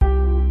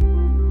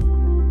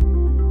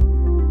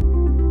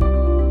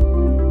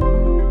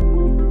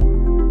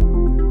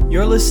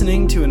You're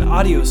listening to an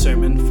audio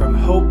sermon from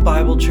Hope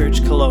Bible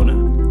Church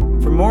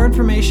Kelowna. For more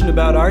information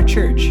about our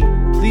church,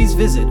 please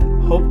visit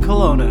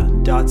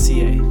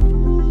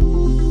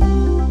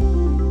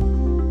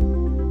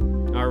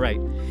hopekelowna.ca. All right,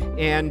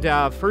 and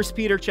 1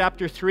 Peter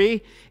chapter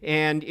 3,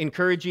 and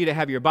encourage you to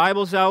have your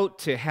Bibles out,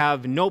 to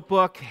have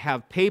notebook,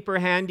 have paper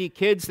handy.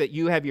 Kids, that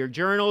you have your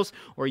journals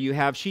or you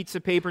have sheets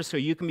of paper so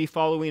you can be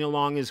following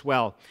along as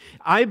well.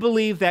 I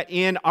believe that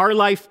in our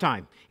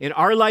lifetime,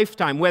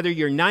 whether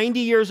you're 90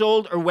 years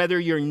old or whether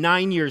you're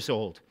 9 years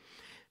old,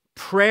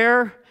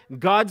 prayer,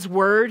 God's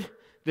Word,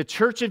 the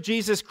Church of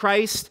Jesus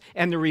Christ,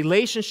 and the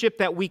relationship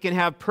that we can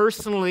have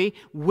personally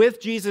with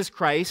Jesus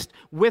Christ,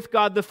 with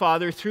God the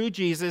Father, through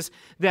Jesus,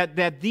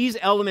 that these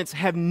elements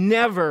have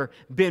never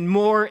been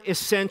more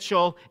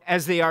essential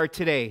as they are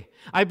today.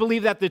 I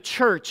believe that the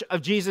Church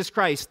of Jesus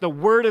Christ, the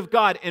Word of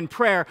God, and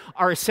prayer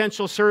are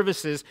essential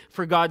services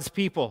for God's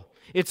people.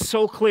 It's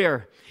so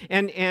clear.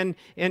 And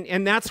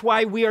that's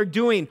why we are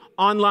doing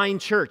online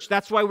church.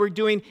 That's why we're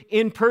doing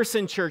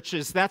in-person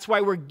churches. That's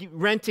why we're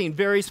renting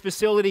various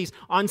facilities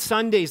on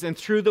Sundays and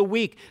through the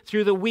week,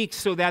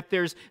 so that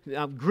there's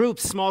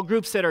small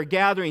groups that are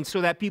gathering so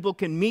that people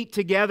can meet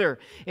together,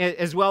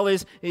 as well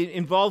as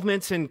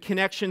involvements and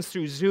connections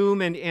through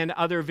Zoom and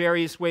other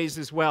various ways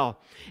as well.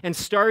 And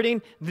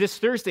starting this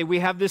Thursday, we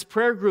have this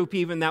prayer group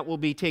even that will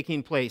be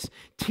taking place,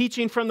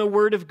 teaching from the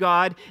Word of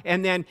God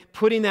and then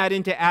putting that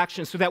into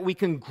action so that we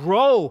can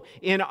grow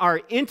in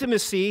our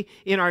intimacy,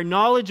 in our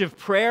knowledge of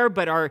prayer,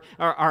 but our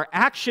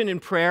action in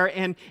prayer,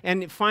 and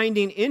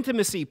finding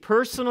intimacy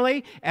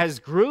personally as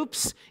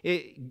groups,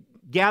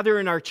 gather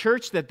in our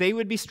church, that they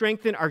would be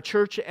strengthened. Our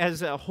church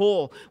as a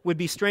whole would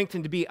be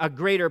strengthened to be a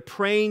greater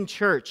praying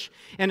church.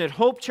 And at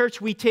Hope Church,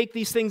 we take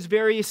these things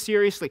very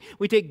seriously.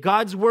 We take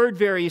God's Word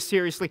very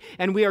seriously.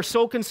 And we are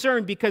so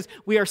concerned because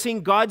we are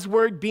seeing God's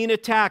Word being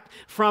attacked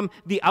from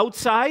the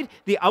outside.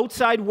 The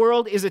outside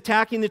world is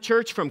attacking the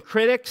church from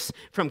critics,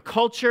 from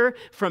culture,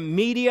 from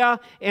media,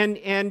 and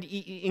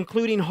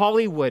including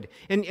Hollywood.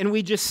 And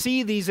we just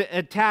see these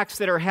attacks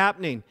that are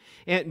happening.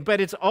 But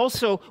it's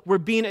also, we're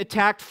being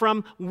attacked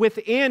from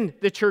within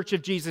the Church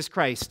of Jesus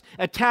Christ.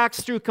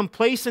 Attacks through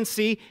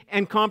complacency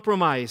and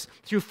compromise,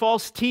 through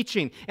false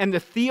teaching, and the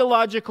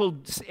theological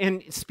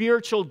and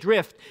spiritual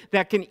drift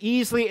that can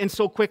easily and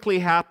so quickly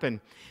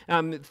happen.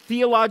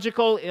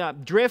 Theological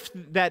drift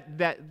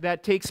that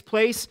takes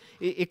place,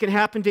 it can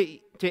happen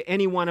to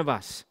any one of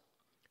us,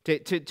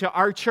 to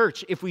our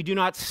church, if we do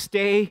not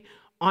stay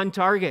on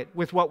target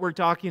with what we're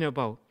talking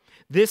about.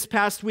 This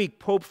past week,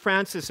 Pope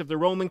Francis of the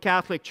Roman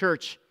Catholic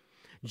Church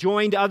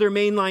joined other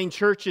mainline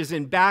churches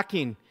in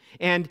backing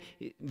and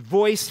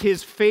voiced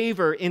his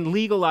favor in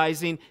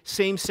legalizing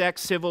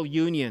same-sex civil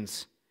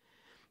unions.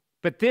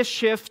 But this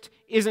shift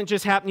isn't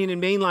just happening in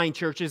mainline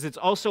churches, it's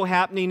also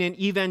happening in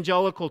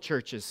evangelical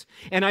churches.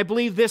 And I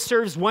believe this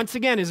serves once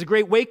again as a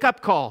great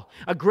wake-up call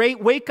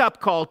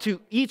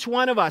to each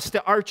one of us,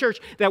 to our church,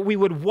 that we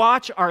would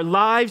watch our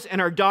lives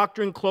and our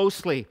doctrine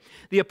closely.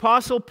 The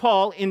Apostle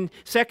Paul in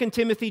 2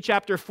 Timothy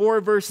chapter 4,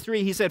 verse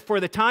 3, he said,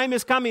 "For the time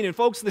is coming," and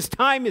folks, this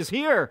time is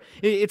here.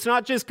 It's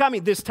not just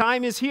coming, this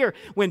time is here,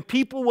 when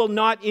people will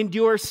not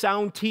endure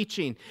sound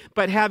teaching,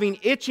 but having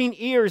itching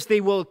ears, they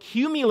will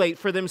accumulate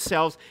for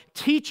themselves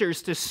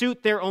teachers to suit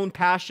their own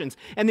passions,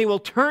 and they will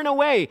turn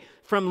away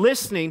from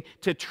listening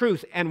to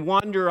truth and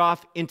wander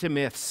off into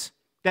myths.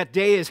 That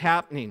day is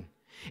happening.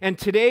 And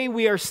today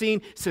we are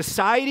seeing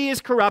society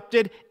is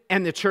corrupted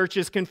and the church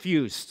is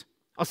confused.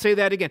 I'll say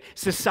that again.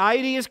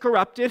 Society is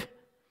corrupted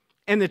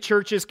and the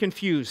church is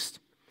confused.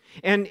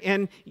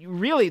 And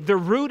really, the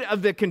root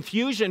of the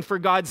confusion for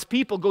God's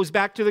people goes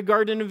back to the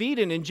Garden of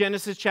Eden in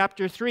Genesis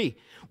chapter 3.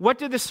 What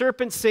did the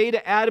serpent say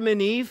to Adam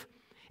and Eve?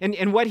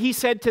 And what he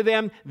said to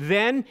them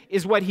then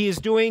is what he is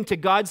doing to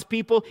God's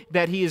people,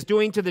 that he is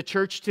doing to the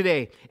church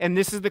today. And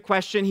this is the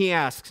question he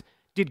asks.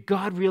 Did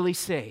God really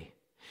say?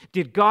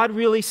 Did God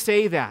really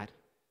say that?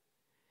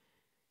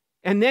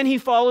 And then he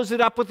follows it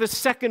up with a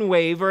second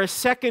wave or a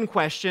second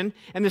question,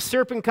 and the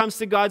serpent comes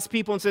to God's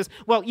people and says,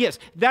 well, yes,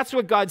 that's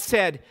what God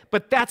said,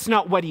 but that's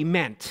not what he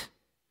meant.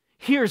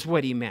 Here's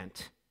what he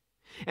meant.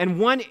 And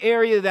one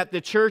area that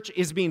the church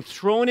is being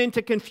thrown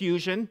into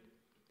confusion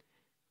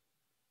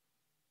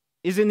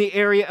is in the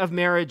area of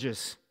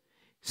marriages.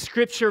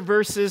 Scripture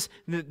verses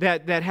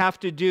that have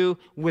to do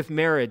with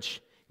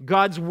marriage.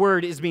 God's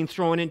Word is being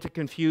thrown into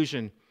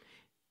confusion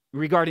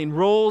regarding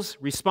roles,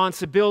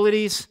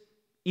 responsibilities,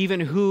 even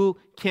who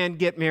can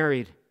get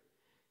married.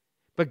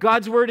 But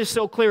God's Word is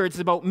so clear. It's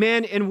about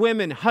men and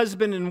women,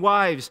 husband and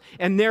wives,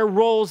 and their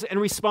roles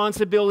and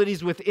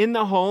responsibilities within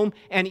the home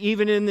and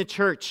even in the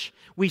church.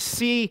 We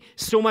see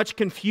so much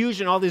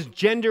confusion, all this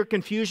gender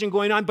confusion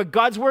going on, but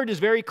God's Word is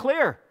very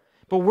clear.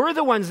 But we're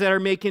the ones that are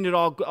making it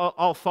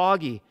all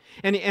foggy.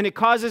 And it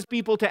causes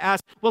people to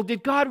ask, well,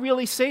 did God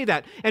really say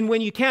that? And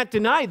when you can't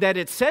deny that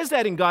it says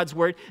that in God's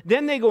Word,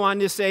 then they go on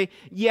to say,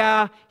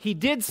 yeah, he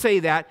did say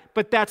that,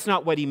 but that's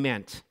not what he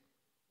meant.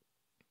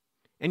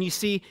 And you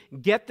see,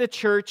 get the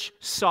church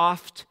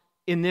soft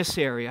in this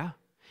area,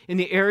 in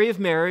the area of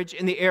marriage,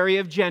 in the area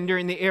of gender,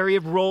 in the area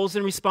of roles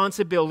and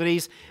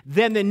responsibilities,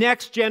 then the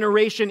next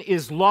generation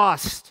is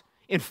lost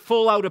in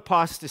full-out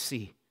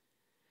apostasy.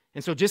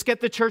 And so just get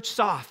the church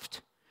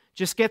soft.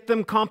 Just get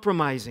them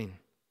compromising.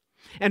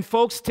 And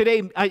folks,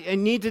 today I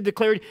need to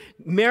declare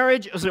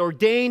marriage is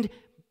ordained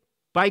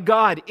by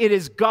God. It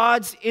is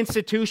God's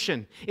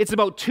institution. It's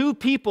about two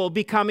people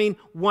becoming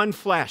one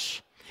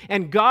flesh.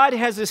 And God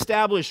has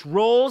established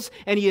roles,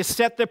 and He has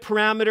set the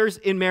parameters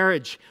in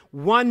marriage.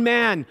 One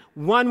man,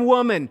 one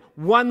woman,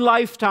 one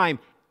lifetime.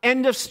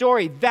 End of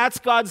story. That's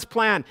God's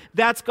plan.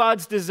 That's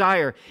God's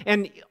desire.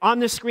 And on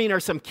the screen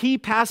are some key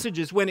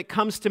passages when it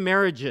comes to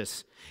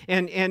marriages.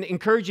 And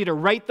encourage you to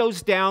write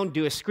those down,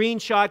 do a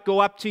screenshot, go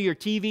up to your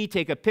TV,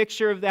 take a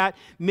picture of that.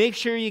 Make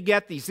sure you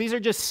get these. These are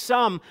just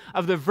some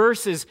of the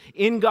verses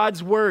in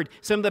God's Word,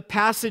 some of the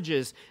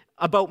passages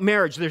about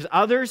marriage. There's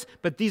others,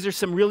 but these are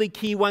some really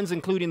key ones,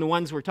 including the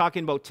ones we're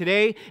talking about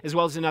today, as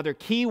well as another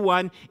key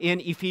one in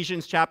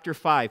Ephesians chapter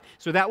 5.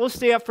 So that will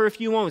stay up for a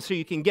few moments so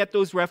you can get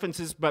those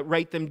references, but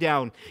write them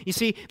down. You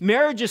see,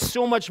 marriage is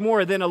so much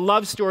more than a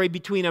love story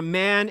between a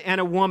man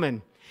and a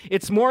woman.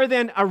 It's more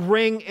than a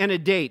ring and a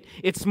date.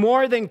 It's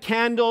more than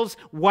candles,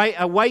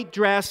 a white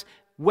dress,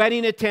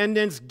 wedding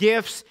attendance,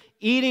 gifts,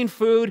 eating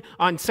food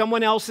on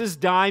someone else's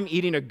dime,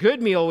 eating a good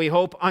meal, we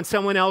hope, on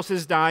someone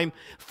else's dime,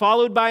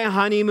 followed by a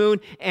honeymoon,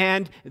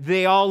 and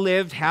they all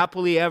lived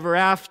happily ever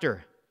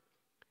after.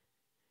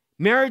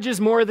 Marriage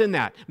is more than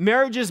that.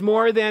 Marriage is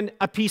more than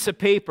a piece of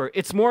paper.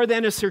 It's more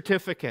than a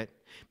certificate.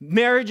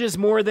 Marriage is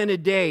more than a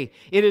day.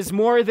 It is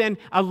more than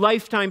a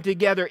lifetime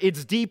together.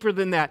 It's deeper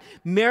than that.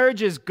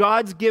 Marriage is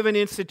God's given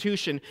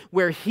institution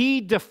where He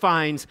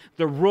defines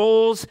the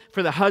roles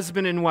for the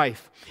husband and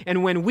wife.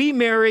 And when we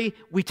marry,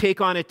 we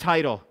take on a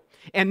title.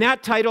 And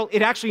that title,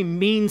 it actually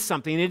means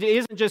something. It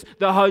isn't just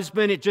the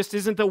husband. It just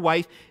isn't the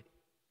wife.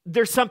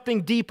 There's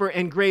something deeper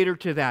and greater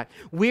to that.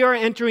 We are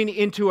entering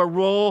into a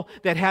role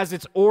that has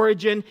its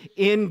origin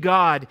in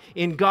God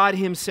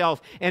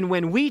Himself. And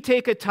when we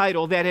take a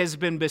title that has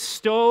been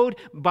bestowed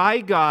by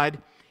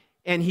God,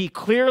 and He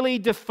clearly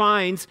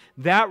defines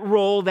that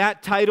role,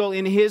 that title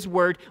in His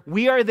Word,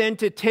 we are then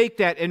to take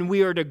that and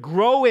we are to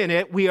grow in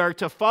it, we are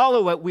to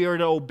follow it, we are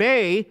to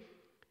obey,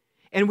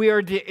 and we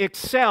are to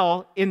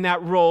excel in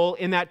that role,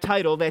 in that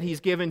title that He's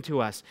given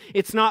to us.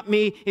 It's not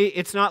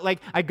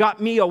like I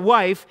got me a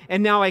wife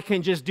and now I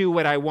can just do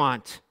what I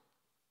want.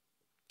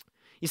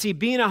 You see,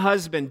 being a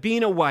husband,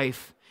 being a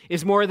wife,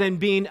 is more than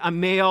being a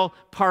male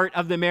part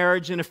of the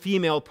marriage and a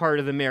female part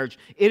of the marriage.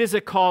 It is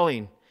a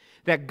calling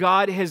that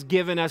God has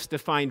given us to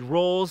find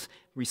roles,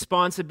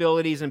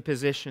 responsibilities, and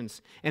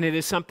positions. And it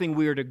is something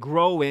we are to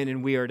grow in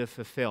and we are to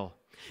fulfill.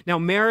 Now,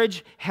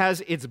 marriage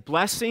has its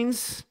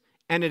blessings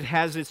and it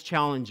has its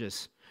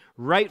challenges,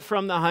 right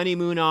from the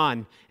honeymoon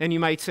on. And you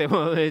might say,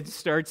 well, it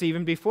starts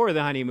even before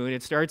the honeymoon.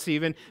 It starts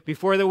even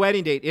before the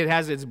wedding date. It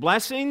has its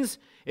blessings.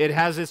 It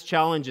has its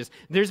challenges.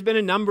 There's been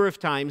a number of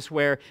times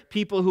where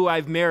people who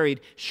I've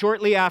married,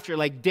 shortly after,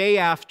 like day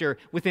after,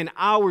 within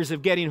hours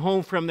of getting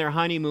home from their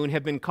honeymoon,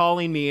 have been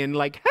calling me and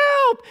like,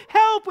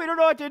 help, we don't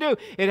know what to do.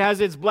 It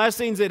has its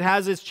blessings. It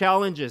has its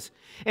challenges.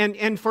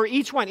 And for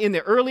each one, in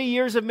the early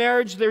years of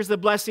marriage, there's the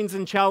blessings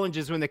and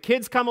challenges. When the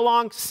kids come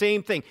along,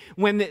 same thing.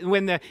 When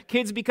the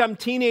kids become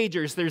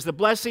teenagers, there's the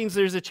blessings,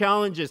 there's the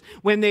challenges.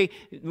 When they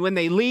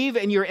leave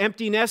and you're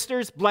empty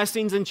nesters,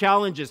 blessings and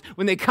challenges.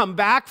 When they come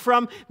back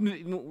from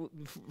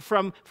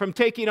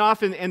taking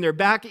off and they're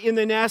back in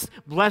the nest,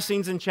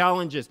 blessings and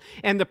challenges.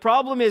 And the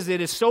problem is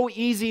it is so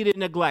easy to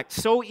neglect,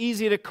 so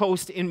easy to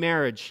coast in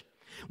marriage,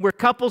 where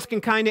couples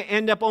can kind of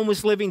end up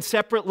almost living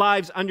separate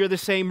lives under the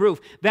same roof.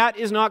 That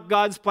is not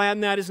God's plan.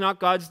 That is not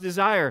God's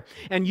desire.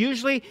 And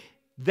usually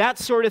that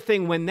sort of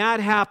thing, when that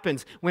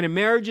happens, when a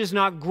marriage is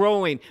not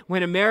growing,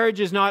 when a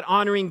marriage is not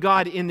honoring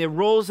God in the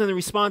roles and the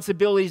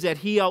responsibilities that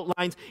He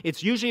outlines,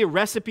 it's usually a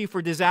recipe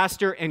for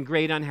disaster and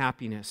great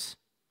unhappiness.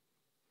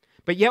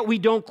 But yet we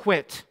don't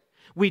quit.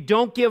 We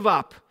don't give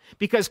up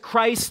because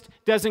Christ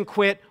doesn't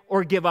quit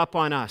or give up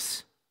on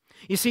us.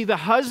 You see, the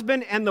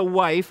husband and the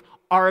wife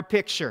are a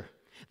picture.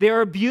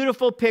 They're a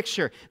beautiful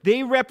picture.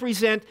 They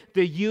represent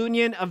the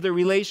union of the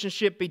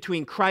relationship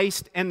between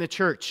Christ and the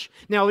church.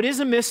 Now, it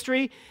is a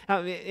mystery,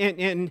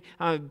 and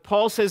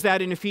Paul says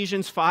that in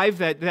Ephesians 5,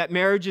 that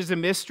marriage is a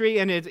mystery,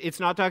 and it's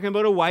not talking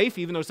about a wife,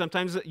 even though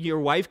sometimes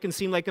your wife can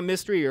seem like a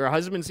mystery, your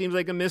husband seems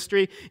like a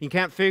mystery, you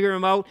can't figure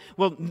them out.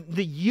 Well,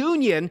 the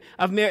union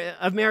of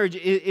marriage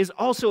is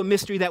also a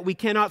mystery that we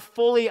cannot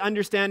fully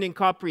understand and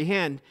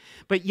comprehend,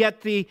 but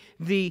yet the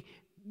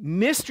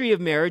mystery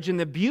of marriage and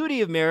the beauty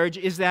of marriage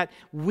is that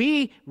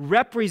we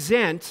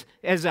represent,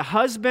 as a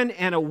husband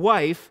and a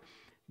wife,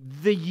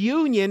 the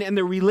union and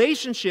the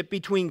relationship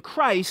between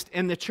Christ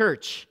and the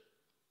church.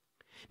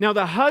 Now,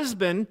 the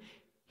husband,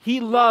 he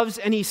loves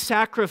and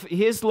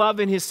his love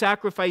and his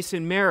sacrifice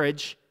in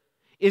marriage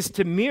is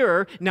to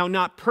mirror, now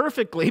not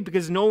perfectly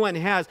because no one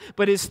has,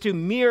 but is to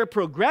mirror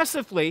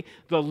progressively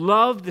the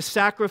love, the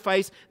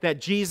sacrifice that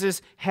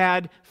Jesus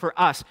had for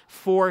us,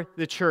 for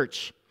the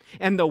church.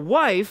 And the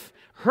wife,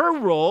 her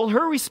role,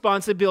 her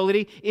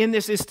responsibility in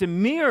this is to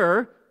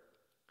mirror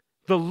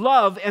the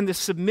love and the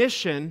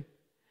submission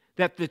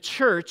that the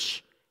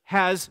church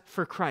has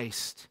for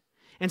Christ.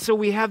 And so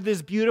we have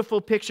this beautiful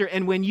picture.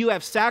 And when you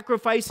have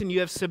sacrifice and you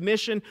have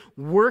submission,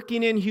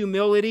 working in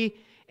humility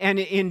and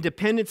in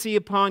dependency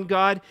upon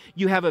God,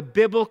 you have a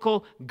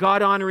biblical,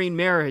 God-honoring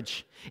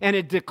marriage. And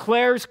it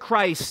declares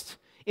Christ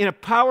in a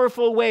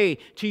powerful way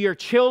to your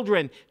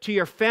children, to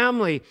your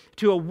family,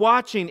 to a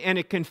watching and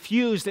a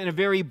confused and a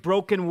very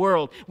broken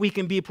world. We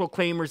can be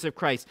proclaimers of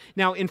Christ.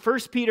 Now, in 1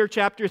 Peter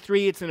chapter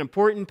 3, it's an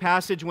important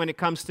passage when it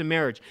comes to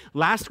marriage.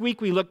 Last week,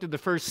 we looked at the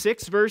first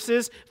 6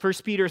 verses, 1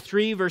 Peter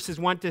 3, verses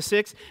 1 to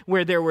 6,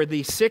 where there were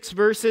these 6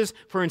 verses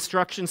for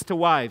instructions to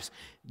wives.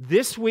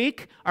 This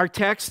week, our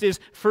text is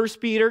 1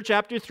 Peter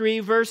chapter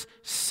 3, verse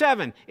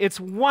 7. It's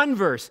one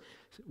verse.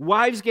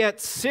 Wives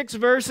get 6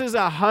 verses,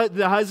 the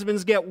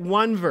husbands get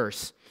 1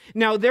 verse.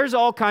 Now, there's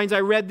all kinds, I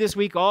read this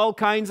week, all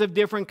kinds of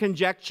different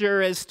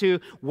conjecture as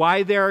to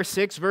why there are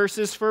 6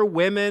 verses for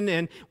women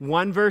and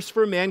 1 verse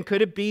for men.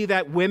 Could it be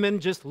that women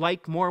just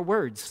like more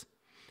words?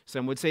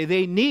 Some would say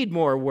they need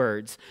more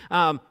words.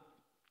 Some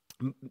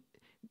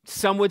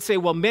would say,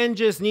 well, men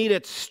just need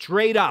it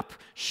straight up,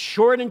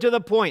 short and to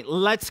the point.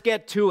 Let's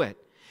get to it.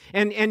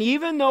 And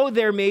even though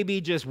there may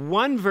be just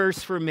 1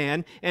 verse for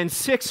men and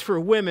 6 for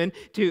women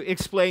to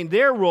explain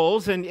their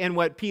roles and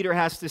what Peter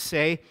has to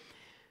say,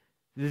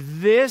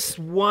 this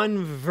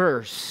 1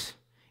 verse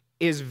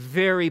is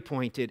very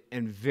pointed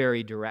and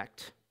very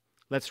direct.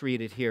 Let's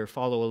read it here.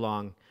 Follow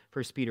along.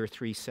 1 Peter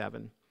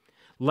 3:7.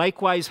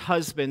 Likewise,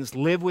 husbands,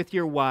 live with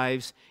your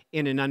wives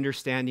in an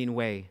understanding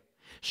way,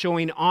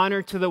 showing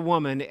honor to the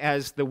woman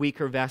as the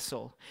weaker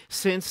vessel,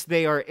 since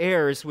they are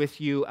heirs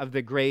with you of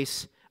the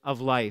grace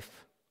of life,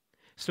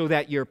 so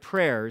that your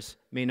prayers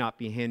may not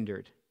be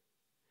hindered.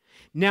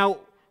 Now,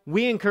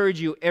 we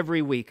encourage you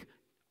every week,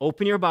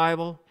 open your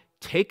Bible,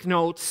 take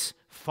notes,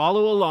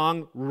 follow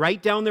along,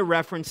 write down the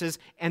references,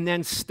 and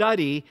then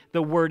study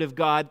the Word of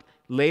God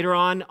later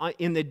on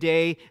in the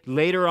day,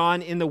 later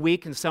on in the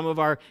week. And some of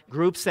our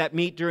groups that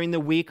meet during the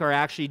week are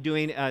actually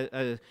doing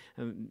a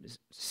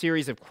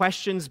series of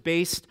questions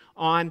based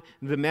on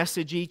the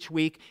message each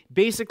week.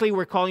 Basically,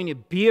 we're calling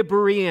it be a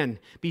Berean.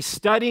 Be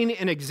studying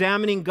and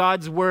examining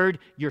God's Word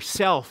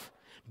yourself.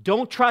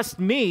 Don't trust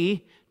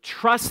me.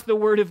 Trust the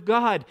Word of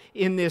God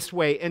in this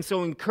way. And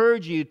so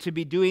encourage you to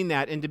be doing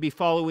that and to be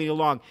following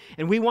along.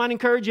 And we want to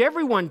encourage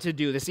everyone to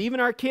do this, even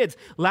our kids.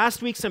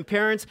 Last week, some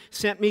parents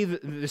sent me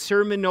the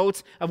sermon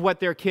notes of what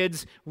their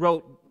kids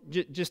wrote.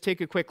 Just take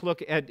a quick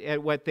look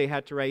at what they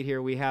had to write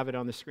here. We have it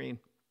on the screen.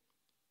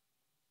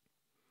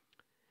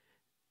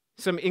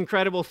 Some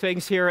incredible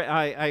things here.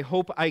 I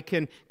hope I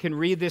can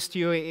read this to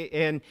you.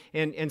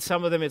 And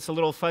some of them, it's a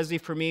little fuzzy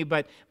for me,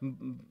 but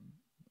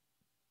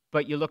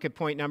you look at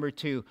point number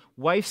 2.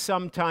 Wives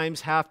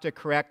sometimes have to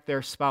correct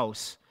their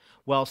spouse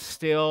while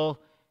still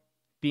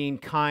being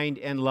kind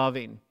and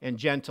loving and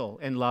gentle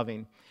and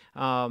loving.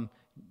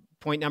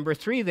 Point number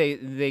 3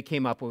 they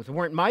came up with. It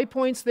weren't my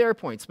points, their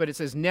points, but it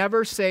says,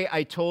 never say,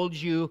 I told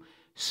you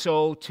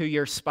so to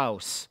your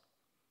spouse.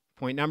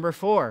 Point number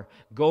 4,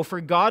 go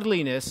for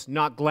godliness,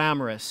 not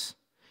glamorous.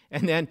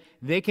 And then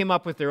they came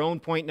up with their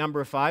own point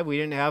number 5. We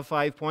didn't have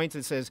 5 points.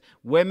 It says,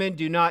 women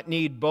do not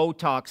need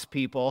Botox,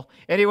 people.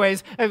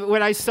 Anyways,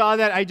 when I saw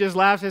that, I just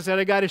laughed. I said,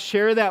 I got to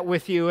share that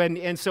with you.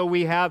 And so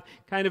we have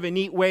kind of a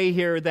neat way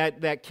here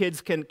that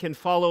kids can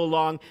follow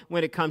along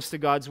when it comes to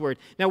God's Word.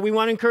 Now, we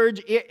want to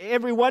encourage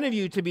every one of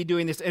you to be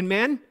doing this. And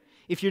men,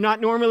 if you're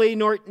not normally a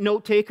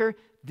note taker,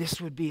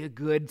 this would be a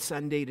good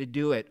Sunday to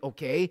do it,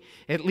 okay?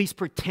 At least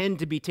pretend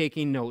to be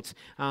taking notes,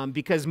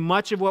 because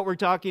much of what we're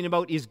talking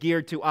about is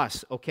geared to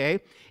us,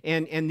 okay?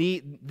 And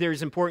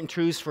there's important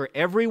truths for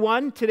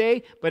everyone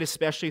today, but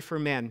especially for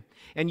men.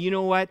 And you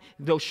know what?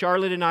 Though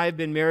Charlotte and I have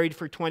been married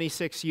for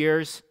 26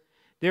 years,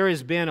 there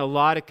has been a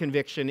lot of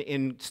conviction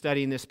in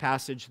studying this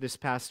passage this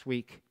past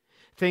week.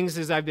 Things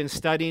as I've been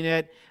studying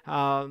it,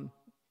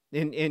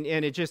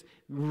 and it just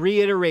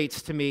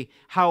reiterates to me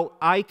how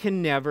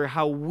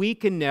we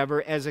can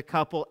never as a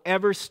couple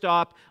ever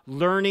stop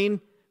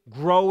learning,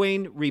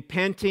 growing,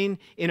 repenting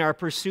in our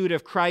pursuit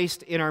of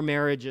Christ in our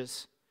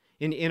marriages,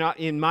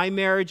 in my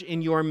marriage,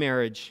 in your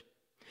marriage.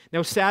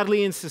 Now,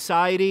 sadly, in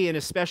society, and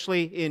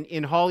especially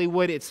in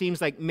Hollywood, it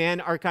seems like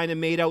men are kind of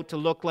made out to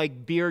look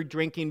like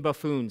beer-drinking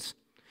buffoons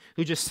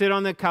who just sit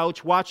on the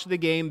couch, watch the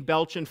game,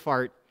 belch and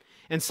fart.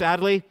 And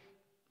sadly,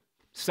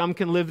 some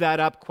can live that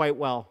up quite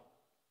well.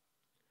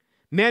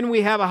 Men,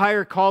 we have a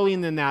higher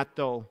calling than that,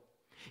 though.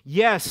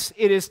 Yes,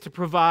 it is to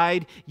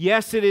provide.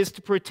 Yes, it is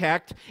to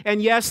protect.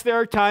 And yes, there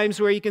are times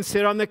where you can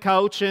sit on the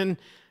couch and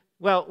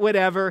well,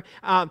 whatever.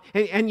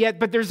 And yet,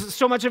 but there's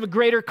so much of a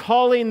greater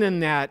calling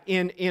than that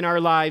in our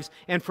lives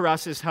and for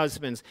us as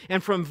husbands.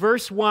 And from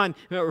verse 1,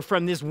 or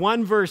from this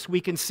one verse,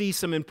 we can see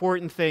some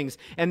important things.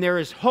 And there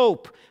is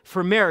hope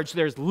for marriage.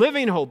 There's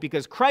living hope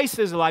because Christ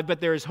is alive, but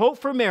there is hope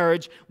for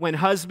marriage when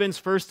husbands,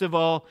 first of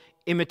all,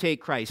 imitate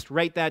Christ.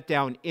 Write that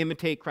down,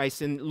 imitate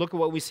Christ. And look at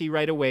what we see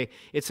right away.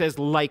 It says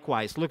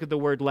likewise. Look at the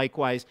word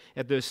likewise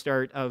at the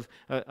start of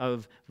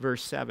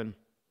verse 7.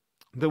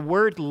 The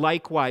word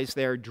likewise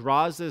there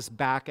draws us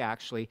back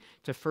actually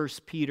to 1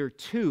 Peter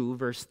 2,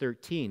 verse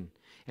 13.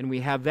 And we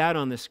have that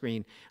on the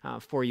screen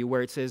for you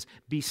where it says,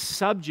 be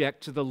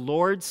subject to the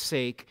Lord's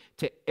sake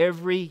to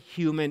every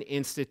human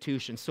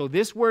institution. So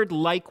this word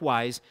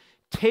likewise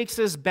takes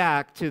us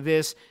back to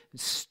this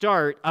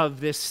start of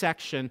this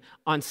section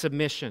on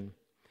submission.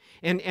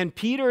 And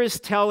Peter is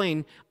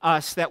telling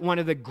us that one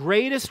of the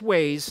greatest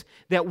ways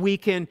that we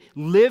can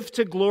live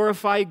to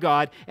glorify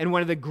God and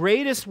one of the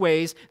greatest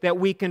ways that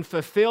we can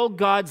fulfill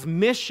God's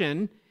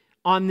mission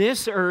on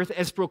this earth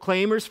as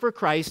proclaimers for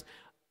Christ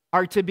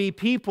are to be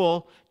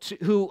people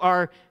who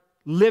are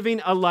living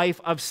a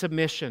life of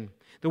submission.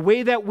 The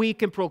way that we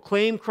can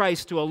proclaim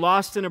Christ to a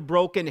lost and a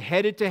broken,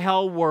 headed to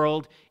hell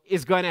world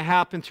is going to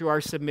happen through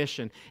our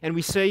submission. And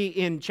we say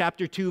in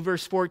chapter 2,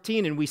 verse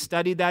 14, and we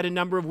studied that a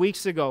number of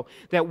weeks ago,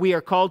 that we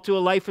are called to a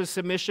life of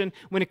submission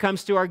when it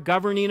comes to our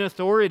governing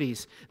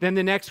authorities. Then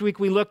the next week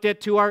we looked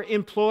at to our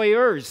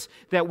employers,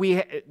 that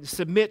we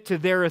submit to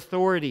their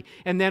authority.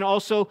 And then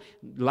also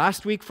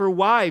last week for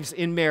wives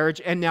in marriage,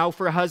 and now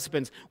for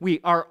husbands. We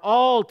are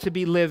all to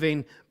be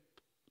living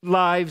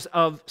lives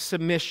of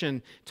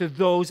submission to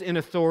those in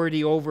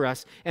authority over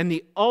us. And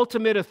the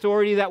ultimate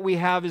authority that we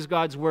have is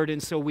God's word,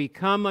 and so we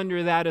come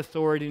under that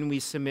authority and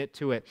we submit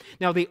to it.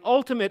 Now, the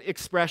ultimate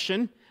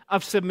expression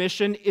of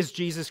submission is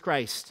Jesus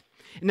Christ.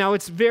 Now,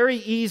 it's very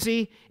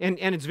easy and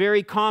it's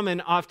very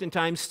common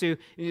oftentimes to,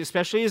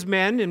 especially as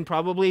men, and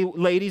probably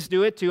ladies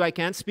do it too, I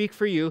can't speak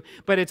for you,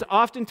 but it's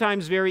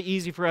oftentimes very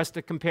easy for us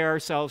to compare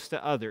ourselves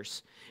to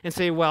others and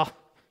say, well,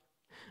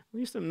 at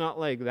least I'm not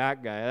like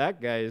that guy.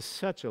 That guy is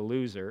such a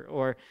loser.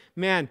 Or,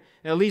 man,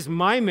 at least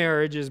my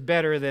marriage is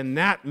better than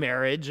that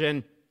marriage.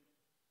 And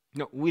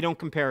no, we don't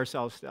compare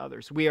ourselves to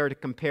others. We are to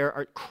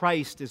compare,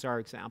 Christ is our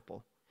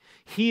example.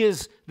 He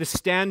is the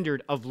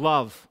standard of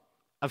love,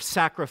 of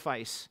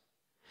sacrifice.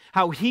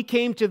 How he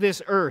came to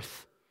this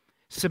earth,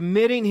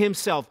 submitting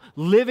himself,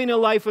 living a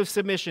life of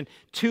submission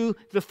to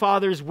the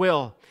Father's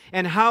will.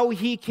 And how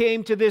he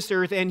came to this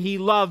earth and he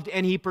loved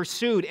and he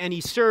pursued and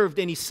he served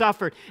and he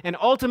suffered. And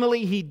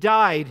ultimately he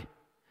died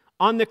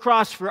on the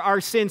cross for our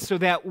sins so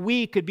that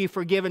we could be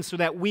forgiven, so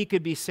that we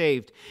could be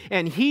saved.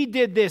 And he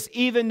did this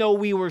even though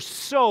we were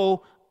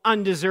so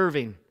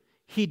undeserving.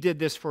 He did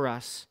this for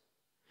us.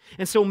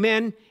 And so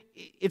men,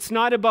 it's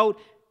not about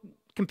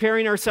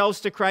comparing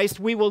ourselves to Christ.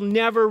 We will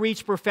never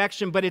reach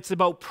perfection, but it's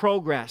about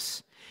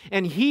progress.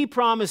 And he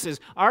promises,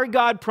 our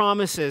God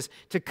promises,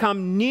 to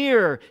come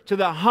near to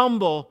the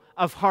humble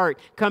of heart,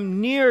 come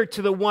near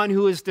to the one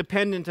who is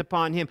dependent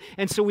upon him.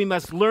 And so we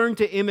must learn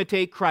to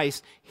imitate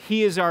Christ.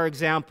 He is our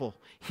example.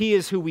 He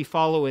is who we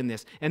follow in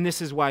this. And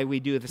this is why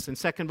we do this. And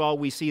second of all,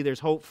 we see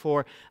there's hope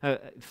for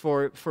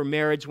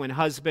marriage when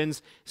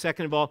husbands.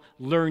 Second of all,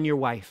 learn your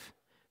wife.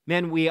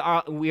 Men, we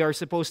are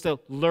supposed to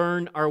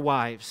learn our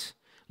wives.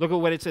 Look at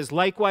what it says.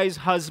 Likewise,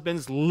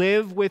 husbands,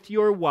 live with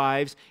your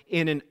wives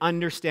in an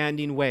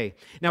understanding way.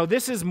 Now,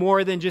 this is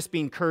more than just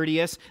being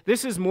courteous.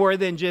 This is more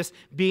than just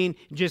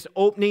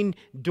opening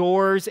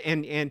doors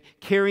and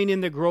carrying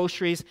in the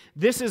groceries.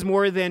 This is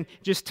more than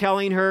just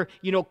telling her,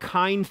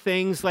 kind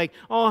things like,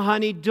 oh,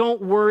 honey,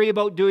 don't worry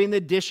about doing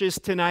the dishes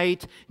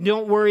tonight.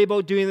 Don't worry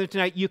about doing them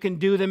tonight. You can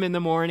do them in the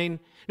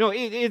morning. No,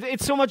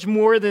 it's so much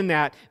more than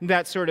that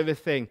sort of a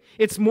thing.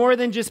 It's more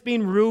than just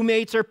being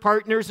roommates or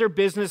partners or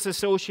business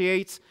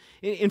associates.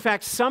 In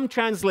fact, some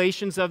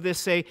translations of this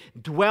say,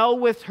 dwell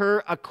with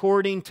her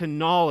according to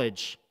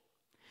knowledge.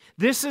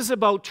 This is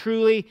about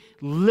truly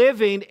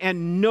living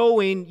and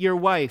knowing your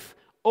wife.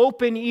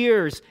 Open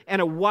ears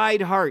and a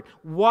wide heart,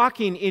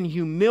 walking in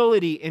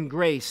humility and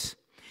grace.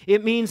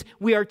 It means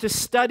we are to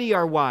study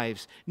our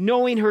wives,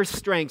 knowing her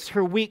strengths,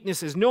 her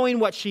weaknesses, knowing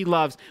what she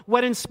loves,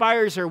 what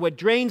inspires her, what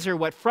drains her,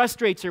 what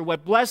frustrates her,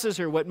 what blesses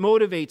her, what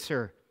motivates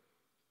her.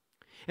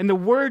 And the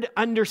word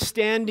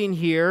understanding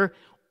here,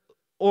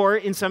 or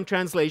in some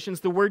translations,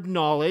 the word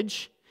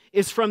knowledge,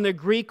 is from the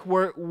Greek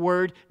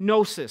word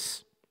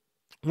gnosis,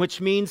 which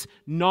means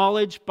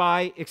knowledge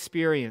by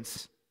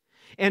experience.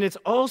 And it's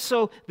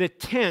also the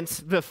tense,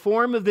 the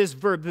form of this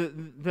verb,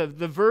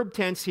 the verb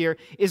tense here,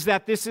 is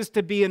that this is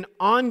to be an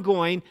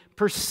ongoing,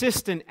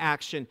 persistent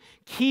action.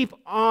 Keep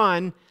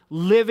on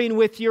living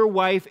with your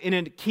wife in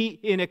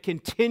a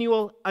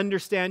continual,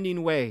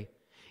 understanding way.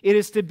 It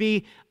is to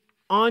be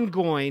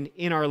ongoing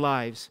in our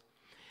lives.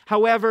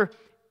 However,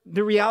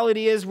 the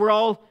reality is we're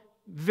all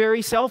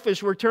very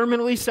selfish. We're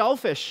terminally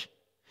selfish.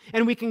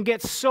 And we can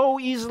get so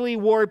easily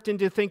warped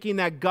into thinking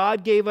that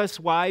God gave us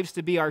wives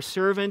to be our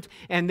servant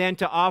and then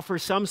to offer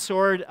some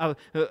sort of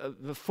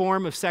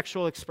form of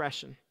sexual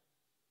expression.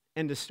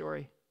 End of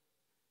story.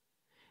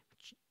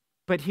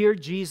 But here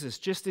Jesus,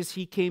 just as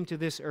he came to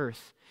this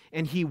earth,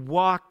 and he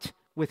walked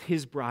with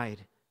his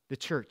bride, the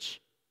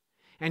church,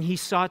 and he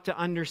sought to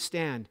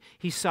understand,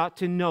 he sought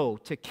to know,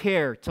 to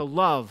care, to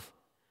love,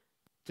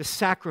 to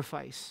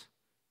sacrifice,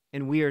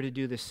 and we are to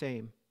do the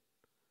same.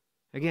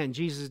 Again,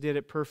 Jesus did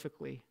it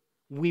perfectly.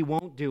 We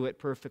won't do it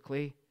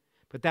perfectly,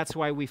 but that's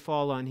why we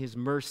fall on his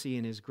mercy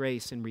and his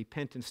grace and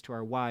repentance to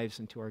our wives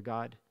and to our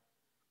God.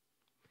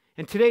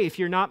 And today, if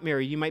you're not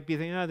married, you might be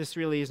thinking, oh, this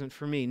really isn't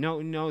for me.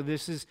 No,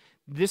 this is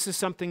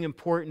something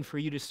important for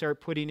you to start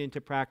putting into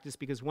practice,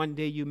 because one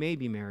day you may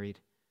be married.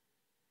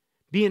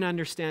 Be an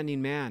understanding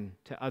man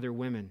to other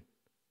women.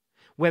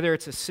 Whether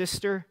it's a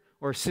sister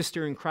or a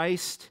sister in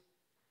Christ,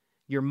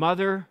 your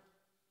mother,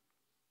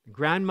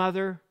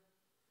 grandmother,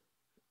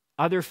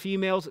 other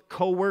females,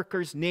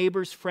 co-workers,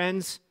 neighbors,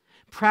 friends,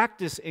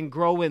 practice and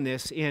grow in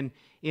this, in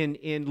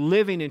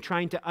living and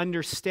trying to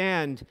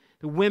understand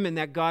the women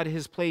that God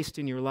has placed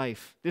in your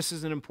life. This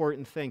is an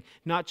important thing.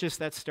 Not just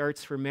that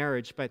starts for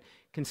marriage, but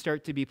can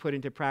start to be put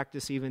into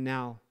practice even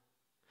now.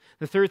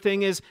 The third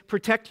thing is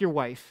protect your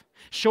wife,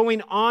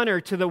 showing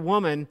honor to the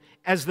woman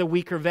as the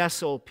weaker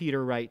vessel,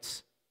 Peter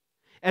writes.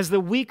 As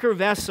the weaker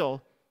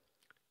vessel,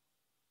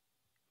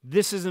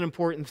 this is an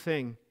important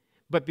thing.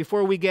 But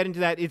before we get into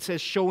that, it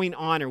says showing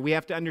honor. We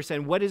have to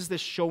understand, what does this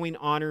showing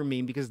honor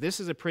mean? Because this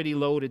is a pretty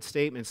loaded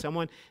statement.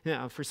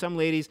 For some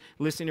ladies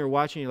listening or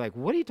watching, you're like,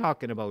 what are you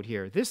talking about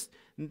here? This,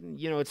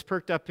 it's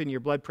perked up and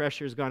your blood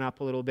pressure has gone up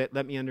a little bit.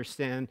 Let me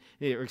understand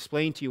or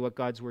explain to you what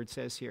God's word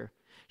says here.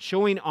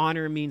 Showing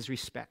honor means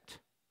respect.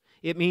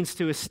 It means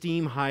to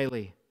esteem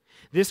highly.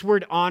 This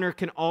word honor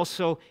can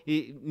also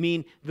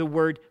mean the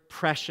word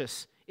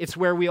precious. It's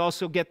where we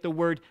also get the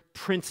word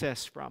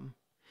princess from.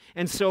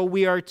 And so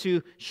we are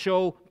to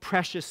show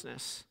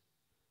preciousness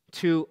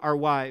to our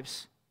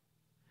wives,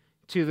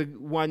 to the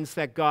ones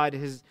that God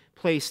has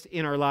placed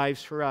in our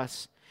lives for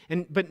us.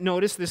 But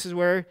notice, this is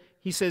where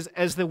he says,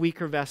 as the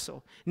weaker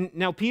vessel.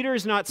 Now, Peter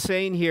is not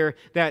saying here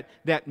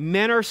that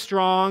men are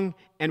strong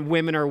and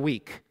women are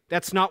weak.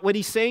 That's not what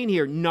he's saying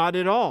here, not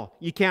at all.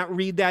 You can't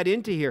read that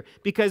into here.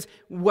 Because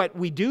what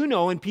we do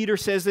know, and Peter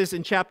says this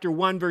in chapter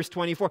 1, verse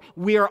 24,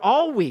 we are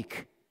all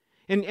weak.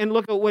 And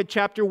look at what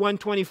chapter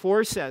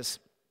 1:24 says.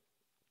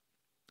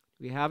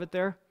 We have it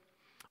there?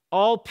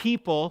 All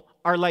people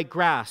are like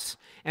grass,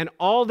 and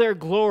all their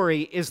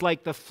glory is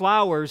like the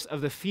flowers of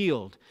the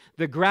field.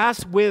 The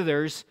grass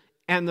withers,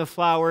 and the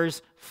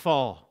flowers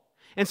fall.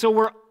 And so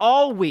we're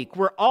all weak.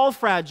 We're all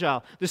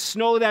fragile. The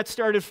snow that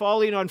started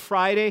falling on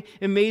Friday,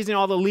 amazing,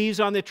 all the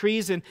leaves on the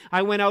trees. And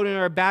I went out in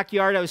our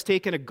backyard. I was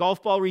taking a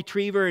golf ball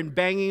retriever and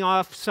banging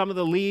off some of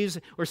the leaves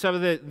or some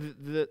of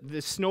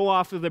the snow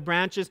off of the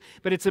branches.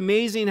 But it's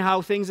amazing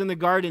how things in the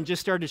garden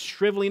just started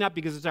shriveling up,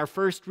 because it's our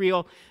first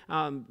real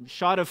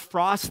shot of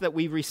frost that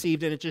we've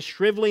received, and it's just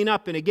shriveling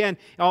up. And again,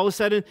 all of a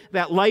sudden,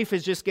 that life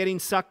is just getting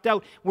sucked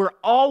out. We're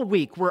all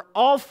weak. We're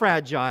all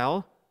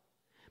fragile.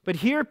 But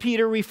here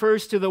Peter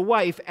refers to the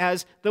wife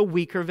as the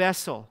weaker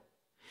vessel.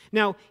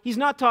 Now, he's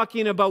not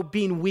talking about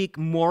being weak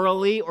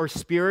morally or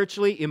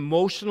spiritually,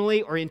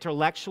 emotionally or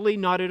intellectually,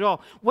 not at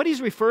all. What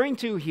he's referring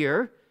to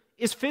here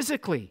is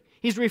physically.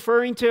 He's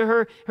referring to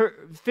her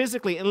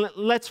physically. And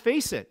let's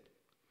face it,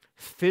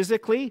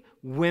 physically,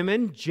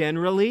 women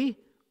generally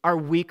are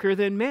weaker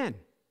than men.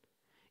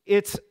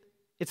 It's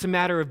a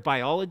matter of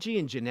biology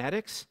and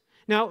genetics.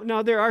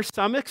 Now, there are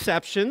some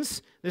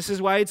exceptions. This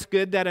is why it's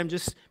good that I'm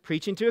just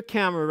preaching to a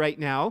camera right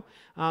now.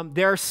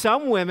 There are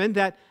some women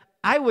that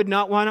I would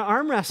not want to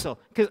arm wrestle,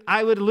 because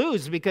I would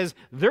lose, because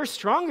they're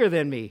stronger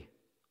than me.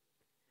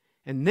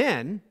 And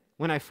then,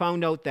 when I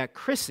found out that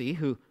Chrissy,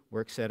 who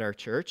works at our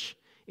church,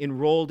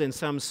 enrolled in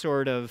some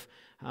sort of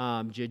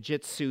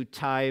jiu-jitsu,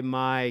 Thai,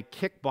 Mai,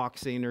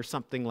 kickboxing or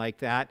something like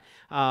that,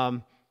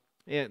 all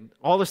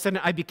of a sudden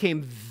I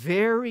became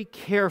very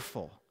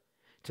careful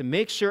to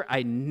make sure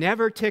I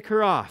never tick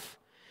her off,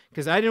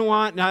 because I don't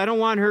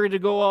want her to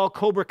go all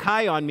Cobra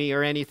Kai on me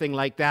or anything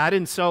like that.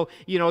 And so,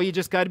 you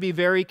just got to be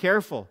very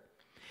careful.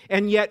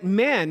 And yet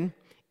men,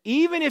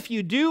 even if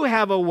you do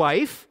have a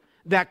wife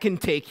that can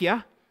take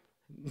you,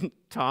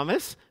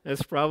 Thomas,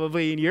 that's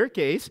probably in your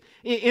case,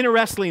 in a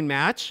wrestling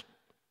match,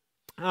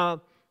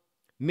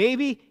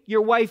 maybe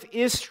your wife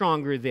is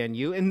stronger than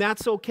you, and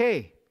that's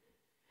okay.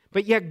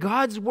 But yet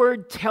God's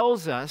word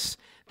tells us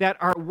that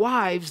our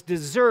wives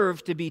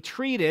deserve to be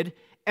treated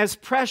as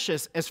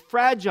precious, as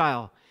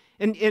fragile.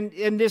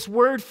 And this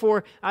word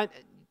for,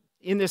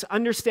 in this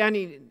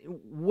understanding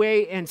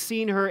way and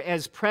seeing her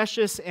as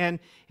precious and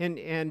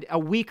a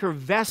weaker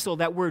vessel,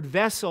 that word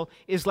vessel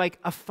is like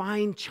a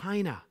fine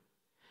china,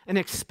 an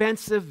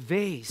expensive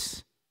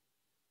vase.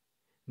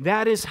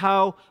 That is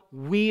how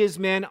we as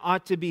men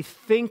ought to be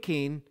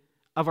thinking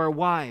of our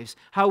wives,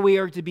 how we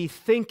are to be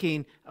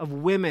thinking of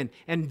women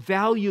and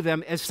value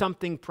them as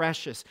something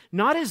precious,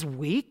 not as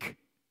weak,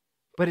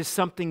 but as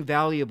something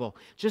valuable.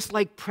 Just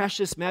like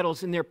precious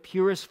metals in their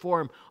purest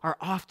form are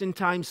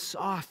oftentimes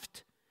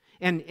soft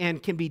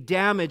and can be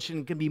damaged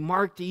and can be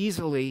marked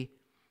easily,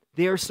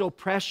 they are so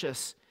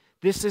precious.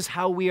 This is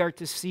how we are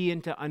to see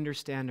and to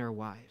understand our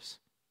wives.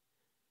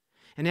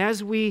 And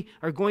as we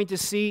are going to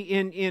see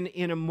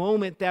in a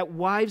moment, that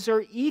wives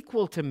are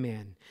equal to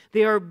men.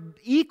 They are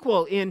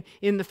equal in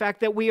the fact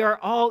that we are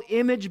all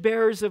image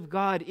bearers of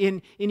God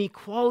in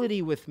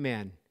equality with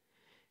men.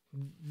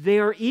 They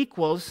are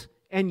equals,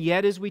 and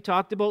yet, as we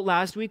talked about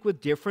last week,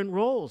 with different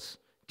roles,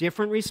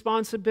 different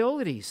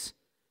responsibilities,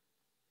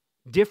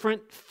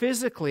 different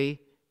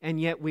physically,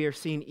 and yet we are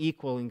seen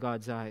equal in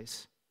God's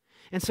eyes.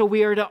 And so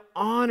we are to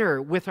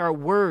honor with our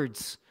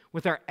words,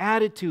 with our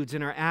attitudes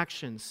and our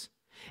actions.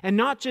 And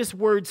not just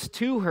words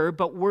to her,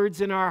 but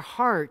words in our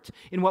heart,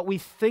 in what we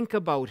think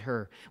about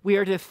her. We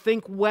are to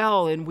think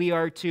well, and we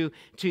are to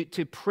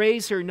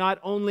praise her not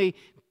only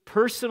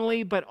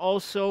personally, but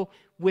also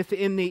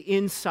within the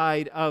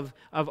inside of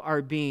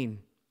our being.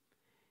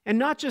 And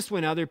not just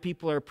when other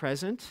people are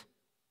present.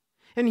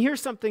 And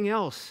here's something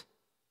else.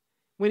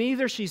 When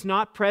either she's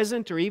not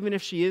present, or even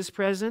if she is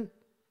present,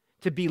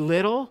 to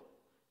belittle,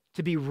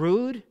 to be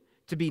rude,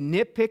 to be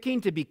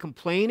nitpicking, to be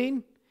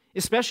complaining,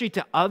 especially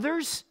to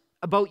others,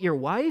 about your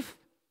wife,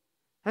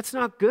 that's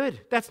not good.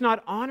 That's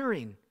not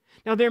honoring.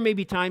 Now, there may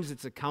be times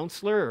it's a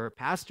counselor or a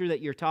pastor that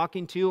you're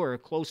talking to, or a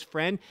close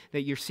friend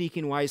that you're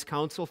seeking wise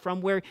counsel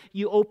from, where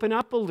you open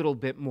up a little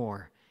bit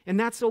more. And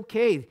that's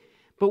okay.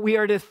 But we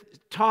are to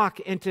talk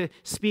and to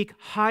speak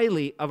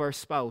highly of our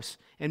spouse.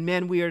 And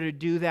men, we are to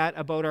do that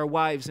about our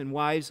wives, and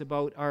wives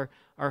about our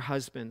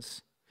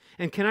husbands.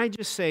 And can I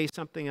just say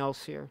something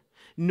else here?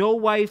 No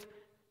wife,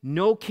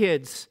 no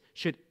kids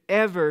should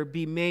ever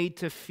be made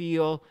to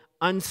feel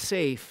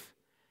unsafe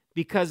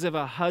because of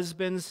a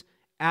husband's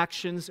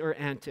actions or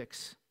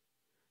antics.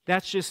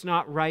 That's just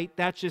not right.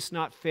 That's just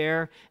not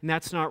fair. And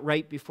that's not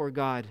right before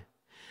God.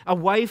 A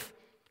wife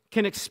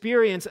can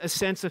experience a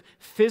sense of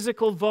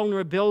physical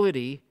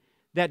vulnerability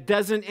that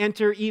doesn't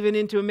enter even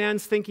into a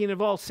man's thinking at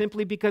all,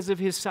 simply because of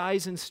his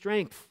size and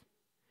strength.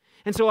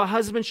 And so a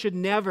husband should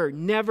never,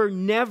 never,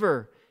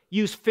 never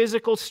use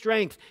physical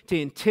strength to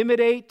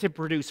intimidate, to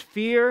produce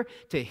fear,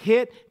 to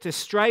hit, to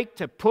strike,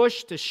 to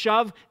push, to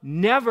shove.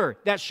 Never.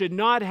 That should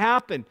not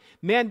happen.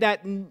 Man,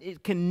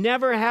 it can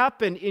never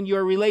happen in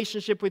your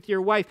relationship with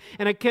your wife.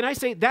 And can I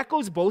say, that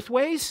goes both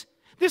ways?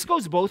 This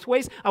goes both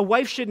ways. A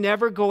wife should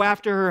never go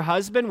after her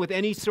husband with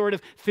any sort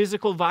of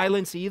physical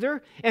violence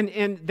either.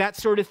 And that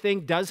sort of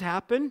thing does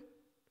happen.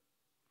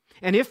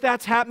 And if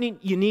that's happening,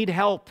 you need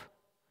help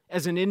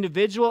as an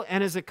individual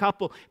and as a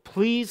couple.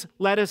 Please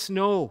let us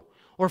know.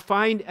 Or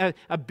find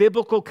a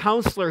biblical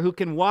counselor who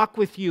can walk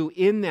with you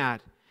in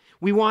that.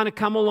 We want to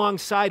come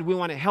alongside. We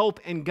want to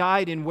help and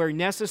guide, and where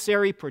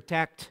necessary,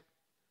 protect.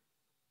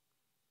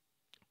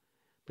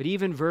 But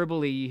even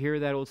verbally, you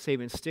hear that old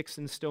statement, sticks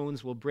and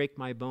stones will break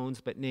my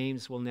bones, but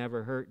names will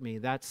never hurt me.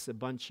 That's a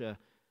bunch of,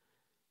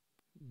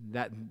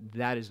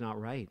 that is not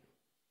right.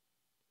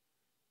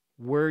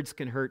 Words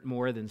can hurt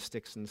more than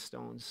sticks and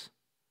stones.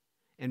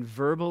 And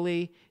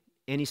verbally,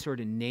 any sort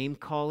of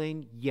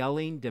name-calling,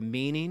 yelling,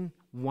 demeaning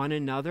one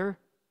another,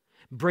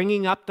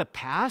 bringing up the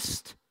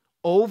past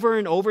over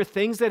and over,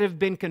 things that have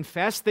been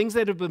confessed, things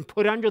that have been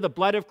put under the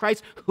blood of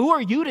Christ. Who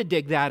are you to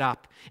dig that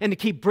up and to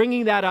keep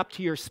bringing that up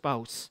to your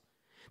spouse?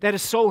 That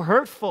is so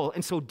hurtful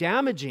and so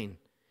damaging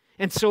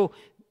and so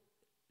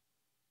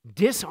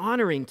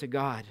dishonoring to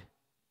God.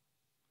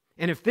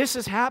 And if this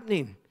is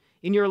happening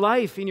in your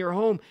life, in your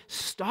home,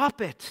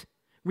 stop it.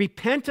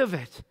 Repent of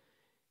it.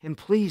 And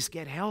please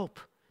get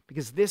help,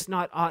 because this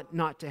ought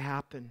not to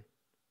happen.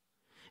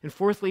 And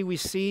fourthly, we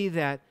see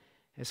that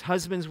as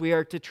husbands, we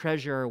are to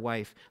treasure our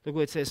wife. Look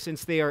what it says,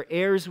 since they are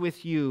heirs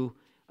with you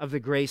of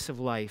the grace of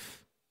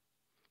life.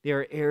 They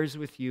are heirs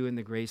with you in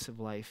the grace of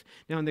life.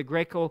 Now, in the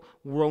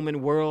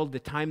Greco-Roman world, the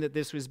time that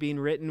this was being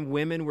written,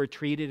 women were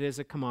treated as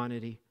a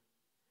commodity.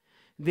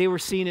 They were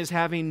seen as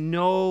having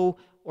no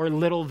or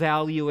little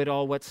value at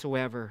all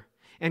whatsoever.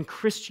 And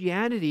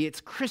Christianity,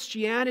 it's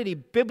Christianity,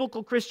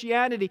 biblical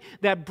Christianity,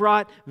 that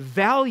brought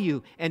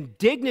value and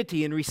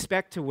dignity and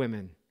respect to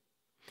women.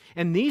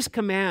 And these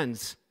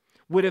commands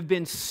would have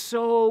been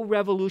so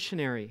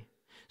revolutionary,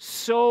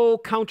 so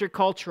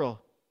countercultural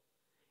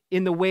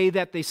in the way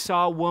that they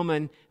saw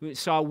women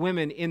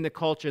in the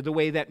culture, the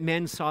way that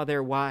men saw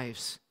their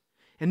wives.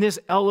 And this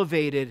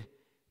elevated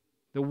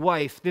the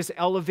wife, this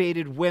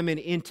elevated women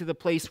into the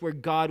place where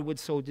God would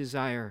so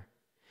desire.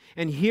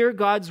 And here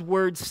God's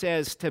word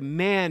says to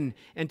men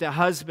and to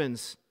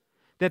husbands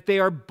that they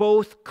are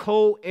both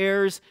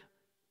co-heirs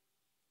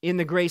in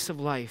the grace of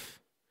life.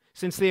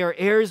 Since they are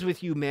heirs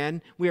with you,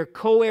 men, we are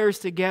co-heirs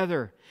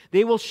together.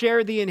 They will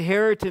share the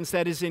inheritance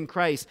that is in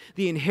Christ,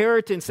 the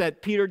inheritance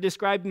that Peter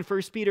described in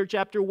 1 Peter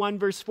chapter 1,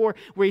 verse 4,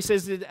 where he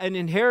says that an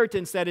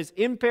inheritance that is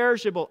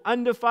imperishable,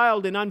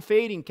 undefiled, and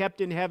unfading,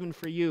 kept in heaven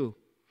for you.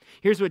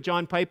 Here's what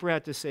John Piper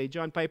had to say.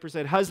 John Piper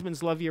said,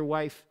 husbands, love your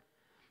wife.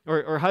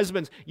 Or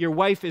husbands, your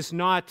wife is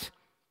not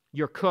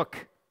your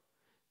cook,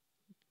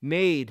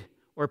 maid,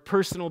 or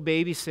personal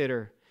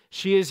babysitter.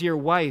 She is your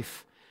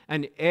wife,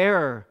 an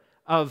heir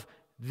of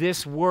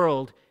this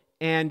world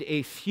and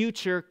a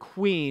future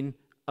queen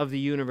of the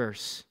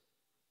universe.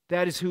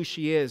 That is who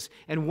she is.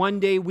 And one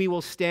day we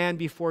will stand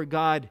before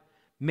God,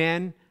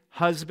 men,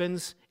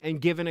 husbands,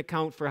 and give an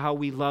account for how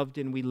we loved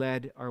and we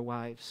led our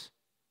wives.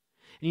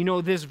 And you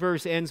know, this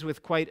verse ends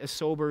with quite a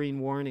sobering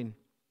warning.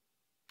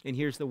 And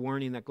here's the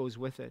warning that goes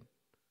with it.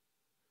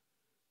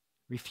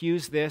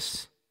 Refuse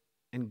this,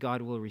 and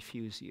God will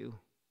refuse you.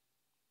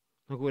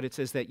 Look what it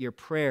says, that your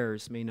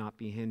prayers may not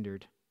be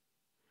hindered.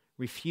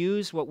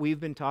 Refuse what we've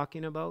been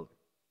talking about,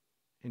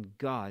 and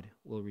God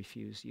will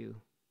refuse you.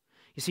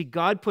 You see,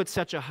 God puts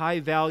such a high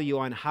value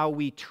on how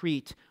we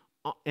treat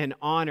and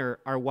honor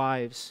our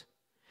wives,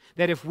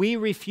 that if we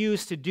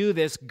refuse to do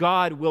this,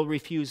 God will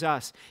refuse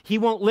us. He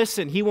won't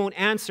listen. He won't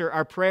answer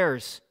our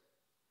prayers.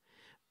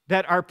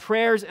 That our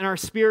prayers and our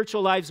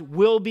spiritual lives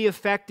will be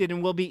affected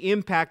and will be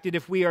impacted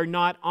if we are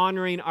not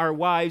honoring our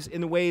wives in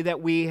the way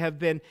that we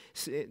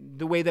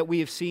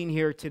have seen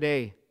here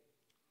today.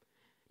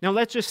 Now,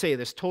 let's just say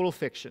this, total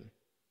fiction,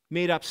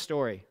 made-up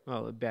story.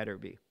 Well, it better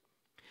be.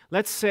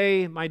 Let's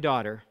say my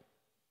daughter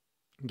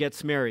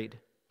gets married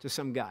to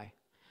some guy.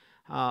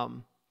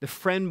 The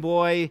friend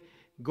boy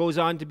goes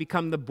on to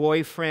become the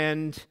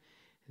boyfriend,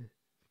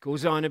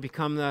 goes on to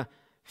become the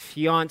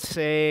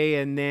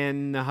fiancé, and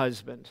then the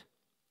husband.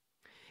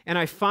 And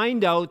I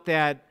find out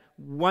that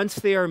once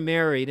they are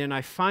married, and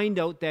I find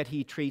out that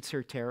he treats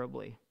her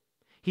terribly.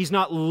 He's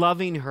not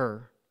loving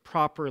her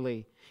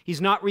properly.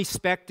 He's not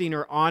respecting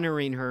or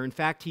honoring her. In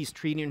fact, he's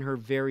treating her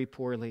very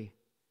poorly.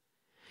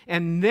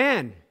 And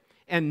then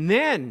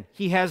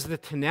he has the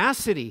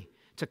tenacity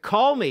to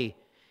call me,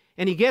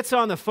 and he gets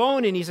on the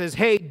phone and he says,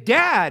 "Hey,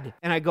 Dad."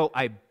 And I go,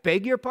 "I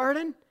beg your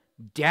pardon?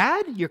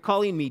 Dad? You're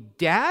calling me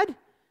Dad?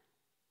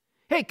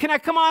 Hey, can I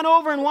come on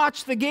over and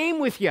watch the game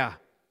with you?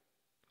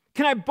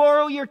 Can I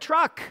borrow your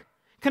truck?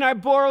 Can I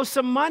borrow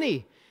some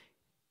money?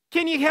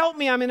 Can you help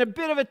me? I'm in a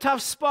bit of a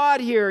tough spot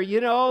here,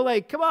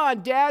 come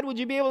on, Dad, would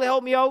you be able to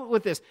help me out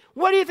with this?"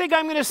 What do you think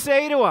I'm going to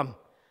say to him?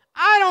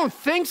 I don't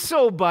think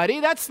so, buddy.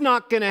 That's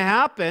not going to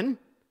happen.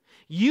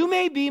 You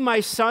may be my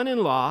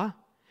son-in-law,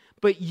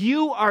 but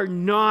you are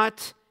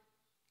not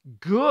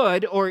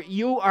good, or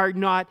you are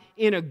not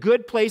in a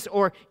good place,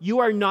 or you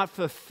are not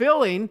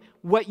fulfilling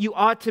what you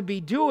ought to be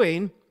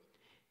doing.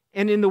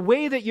 And in the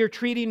way that you're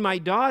treating my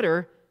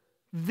daughter,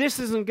 this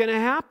isn't going to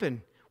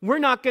happen. We're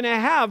not going to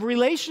have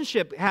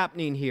relationship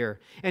happening here.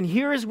 And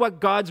here is what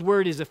God's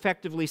word is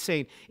effectively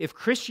saying. If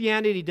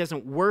Christianity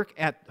doesn't work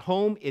at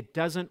home, it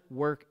doesn't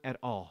work at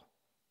all.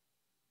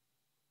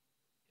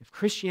 If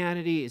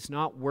Christianity is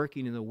not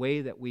working in the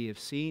way that we have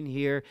seen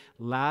here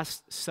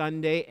last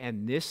Sunday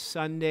and this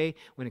Sunday,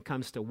 when it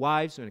comes to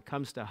wives, when it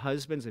comes to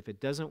husbands, if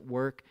it doesn't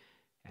work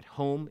at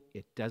home,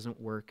 it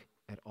doesn't work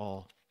at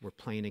all. We're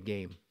playing a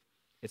game.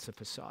 It's a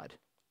facade.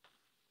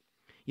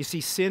 You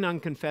see, sin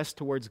unconfessed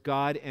towards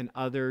God and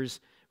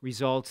others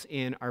results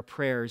in our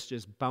prayers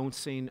just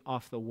bouncing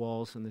off the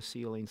walls and the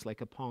ceilings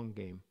like a pong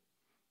game,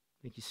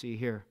 like you see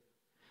here.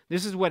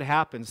 This is what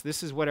happens.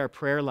 This is what our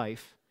prayer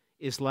life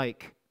is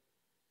like.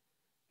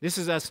 This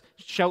is us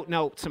shouting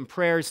out some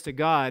prayers to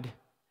God,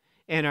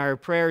 and our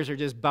prayers are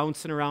just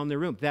bouncing around the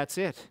room. That's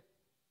it.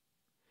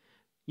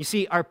 You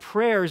see, our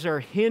prayers are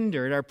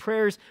hindered. Our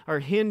prayers are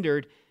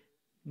hindered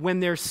when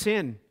there's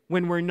sin,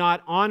 when we're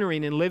not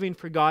honoring and living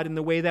for God in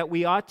the way that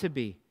we ought to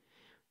be.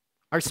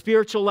 Our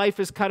spiritual life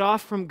is cut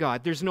off from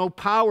God. There's no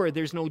power,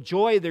 there's no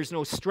joy, there's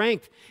no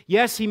strength.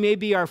 Yes, He may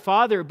be our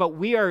Father, but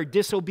we are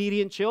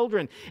disobedient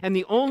children. And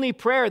the only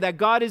prayer that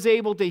God is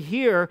able to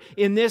hear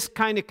in this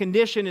kind of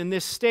condition, in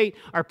this state,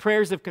 are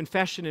prayers of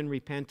confession and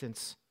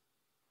repentance.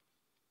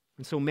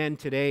 And so men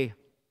today,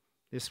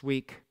 this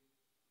week,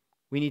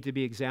 we need to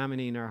be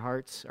examining our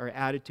hearts, our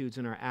attitudes,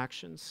 and our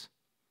actions.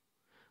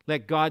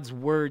 Let God's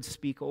word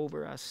speak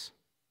over us.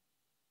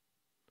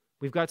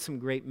 We've got some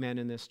great men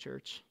in this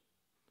church.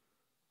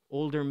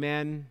 Older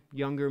men,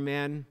 younger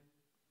men.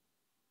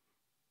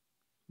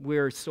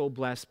 We're so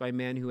blessed by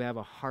men who have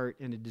a heart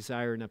and a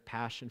desire and a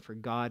passion for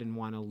God and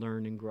want to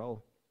learn and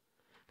grow.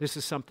 This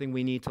is something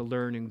we need to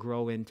learn and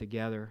grow in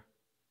together.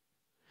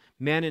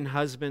 Men and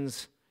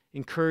husbands,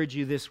 encourage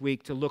you this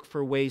week to look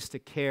for ways to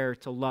care,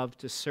 to love,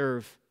 to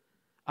serve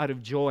out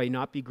of joy,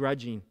 not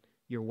begrudging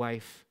your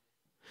wife.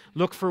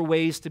 Look for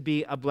ways to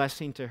be a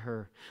blessing to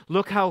her.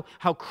 Look how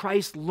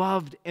Christ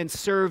loved and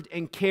served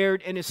and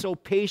cared and is so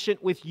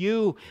patient with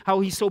you, how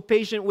He's so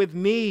patient with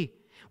me.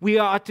 We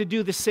ought to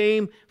do the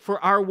same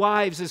for our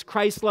wives. As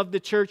Christ loved the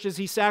church, as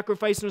He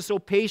sacrificed and was so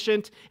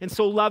patient and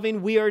so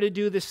loving, we are to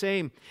do the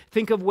same.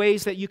 Think of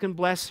ways that you can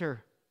bless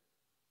her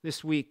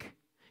this week,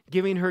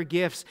 giving her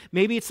gifts.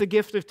 Maybe it's a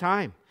gift of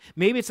time.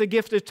 Maybe it's a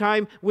gift of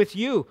time with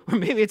you, or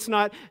maybe it's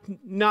not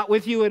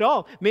with you at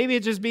all. Maybe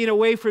it's just being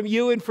away from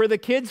you and for the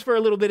kids for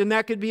a little bit, and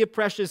that could be a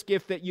precious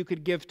gift that you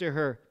could give to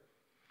her.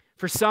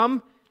 For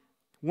some,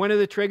 one of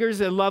the triggers,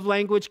 a love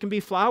language can be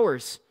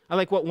flowers. I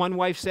like what one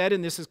wife said,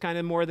 and this is kind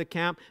of more the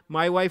camp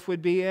my wife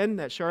would be in,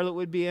 that Charlotte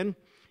would be in,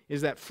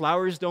 is that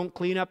flowers don't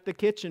clean up the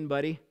kitchen,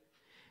 buddy.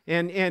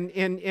 And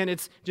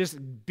it's just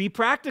be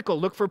practical.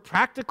 Look for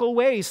practical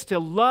ways to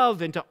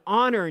love and to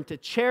honor and to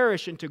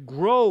cherish and to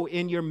grow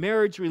in your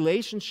marriage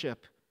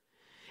relationship.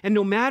 And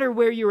no matter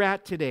where you're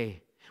at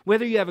today,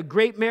 Whether you have a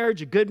great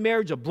marriage, a good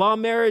marriage, a blah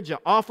marriage, an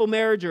awful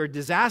marriage, or a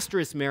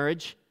disastrous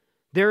marriage,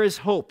 there is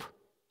hope.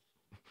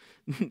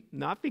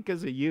 Not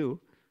because of you,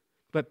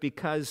 but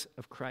because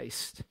of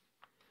Christ.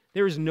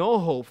 There is no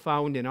hope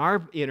found in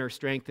our inner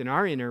strength and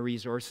our inner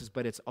resources,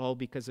 but it's all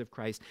because of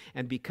Christ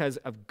and because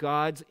of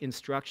God's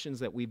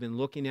instructions that we've been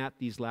looking at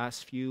these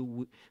last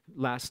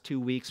 2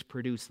 weeks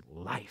produce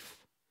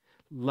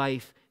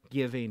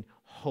life-giving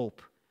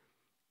hope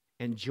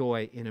and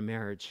joy in a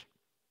marriage.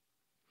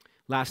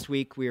 Last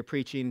week we were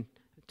preaching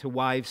to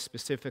wives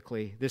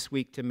specifically, this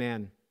week to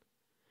men.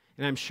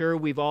 And I'm sure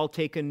we've all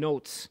taken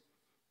notes,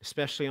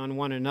 especially on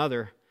one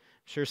another.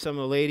 I'm sure some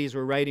of the ladies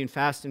were writing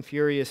fast and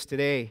furious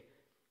today.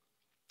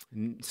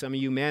 And some of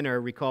you men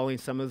are recalling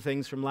some of the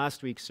things from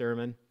last week's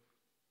sermon.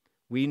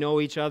 We know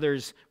each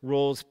other's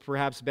roles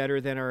perhaps better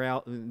than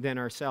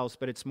ourselves,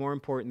 but it's more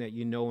important that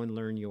you know and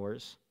learn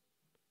yours.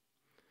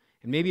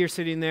 And maybe you're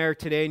sitting there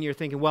today and you're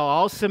thinking, well,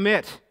 I'll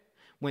submit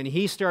when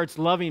he starts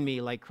loving me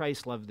like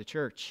Christ loved the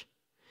church.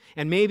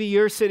 And maybe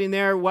you're sitting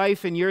there,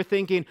 wife, and you're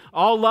thinking,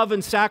 I'll love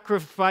and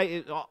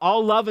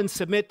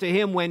submit to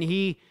him when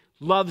he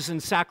loves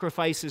and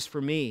sacrifices for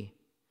me.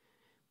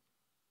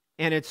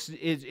 And it's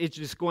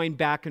just going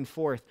back and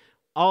forth.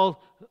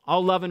 I'll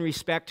love and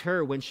respect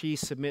her when she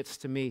submits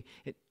to me.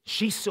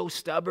 She's so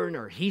stubborn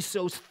or he's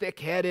so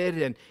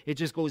thick-headed, and it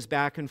just goes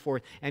back and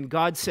forth. And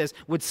God says,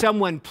 would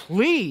someone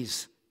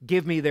please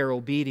give me their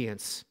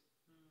obedience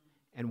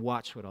and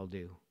watch what I'll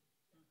do?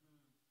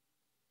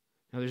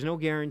 Now, there's no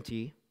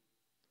guarantee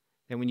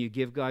that when you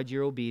give God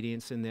your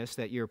obedience in this,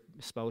 that your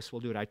spouse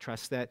will do it. I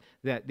trust that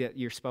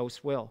your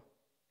spouse will.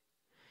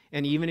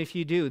 And even if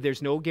you do,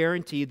 there's no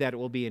guarantee that it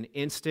will be an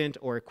instant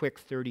or a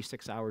quick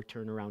 36-hour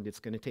turnaround.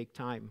 It's going to take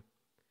time.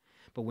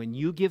 But when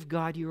you give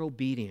God your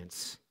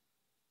obedience,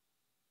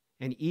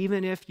 and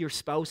even if your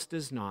spouse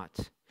does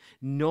not,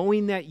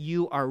 knowing that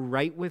you are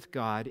right with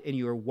God and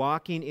you are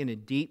walking in a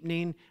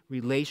deepening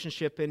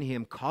relationship in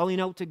him, calling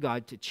out to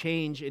God to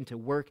change and to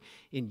work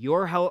in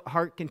your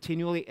heart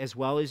continually as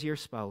well as your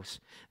spouse,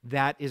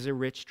 that is a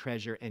rich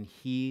treasure, and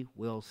he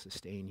will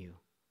sustain you.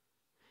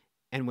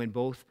 And when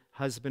both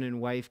husband and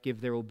wife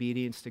give their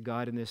obedience to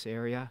God in this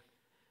area,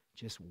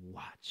 just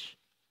watch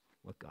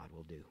what God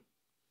will do.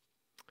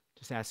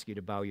 Just ask you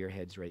to bow your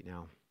heads right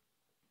now.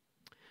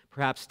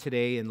 Perhaps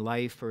today in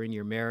life or in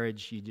your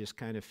marriage, you just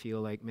kind of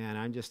feel like, man,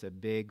 I'm just a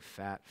big,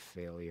 fat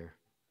failure.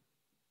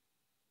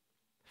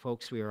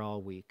 Folks, we are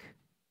all weak.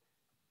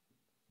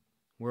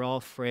 We're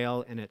all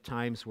frail, and at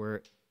times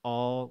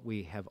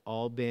we have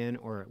all been,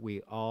 or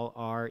we all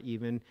are,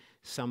 even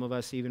some of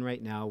us, even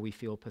right now, we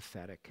feel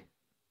pathetic.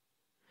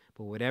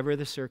 But whatever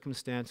the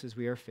circumstances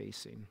we are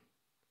facing,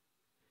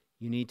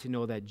 you need to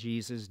know that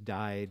Jesus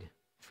died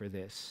for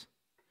this.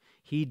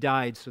 He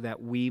died so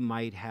that we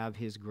might have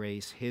his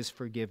grace, his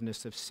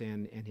forgiveness of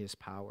sin, and his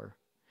power,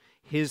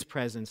 his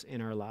presence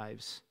in our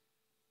lives.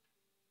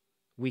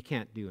 We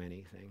can't do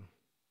anything.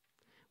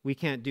 We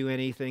can't do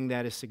anything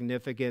that is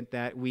significant,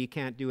 that we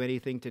can't do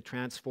anything to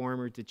transform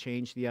or to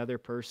change the other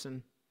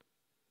person.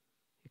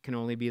 It can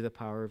only be the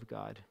power of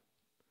God.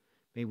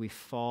 May we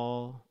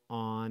fall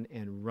on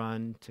and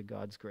run to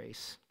God's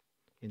grace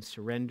in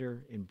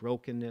surrender, in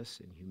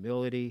brokenness, in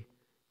humility,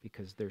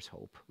 because there's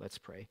hope. Let's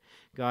pray.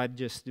 God,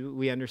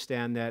 we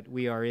understand that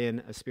we are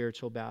in a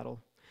spiritual battle.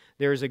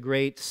 There is a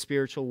great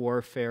spiritual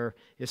warfare,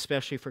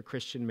 especially for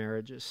Christian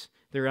marriages.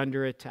 They're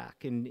under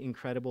attack in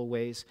incredible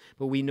ways.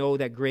 But we know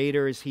that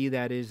greater is he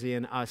that is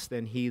in us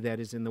than he that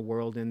is in the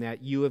world, and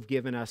that you have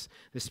given us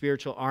the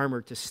spiritual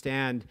armor to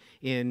stand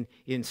in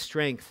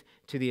strength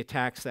to the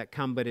attacks that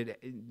come. But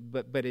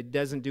it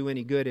doesn't do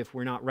any good if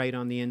we're not right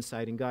on the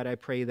inside. And God, I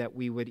pray that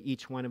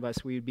each one of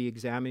us, we would be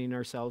examining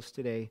ourselves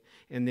today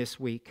and this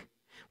week.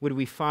 Would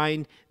we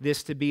find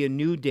this to be a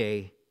new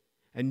day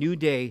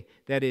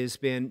that has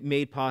been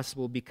made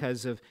possible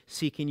because of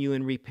seeking you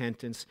in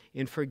repentance,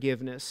 in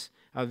forgiveness,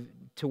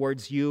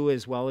 towards you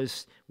as well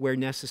as where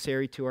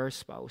necessary to our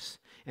spouse.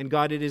 And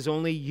God, it is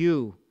only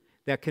you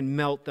that can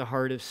melt the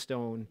heart of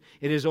stone.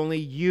 It is only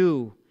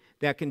you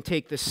that can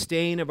take the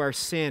stain of our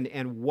sin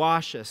and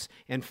wash us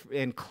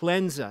and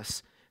cleanse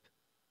us,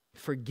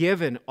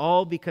 forgiven,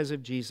 all because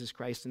of Jesus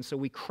Christ. And so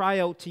we cry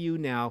out to you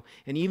now,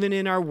 and even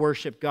in our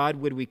worship, God,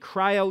 would we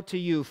cry out to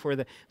you for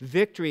the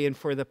victory and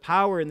for the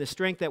power and the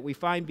strength that we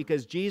find,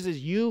 because Jesus,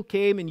 you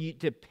came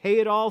to pay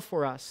it all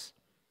for us.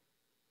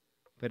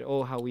 But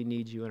oh, how we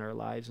need you in our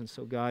lives. And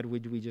so God,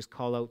 would we just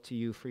call out to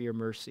you for your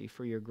mercy,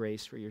 for your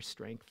grace, for your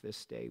strength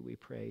this day, we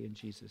pray in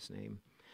Jesus' name.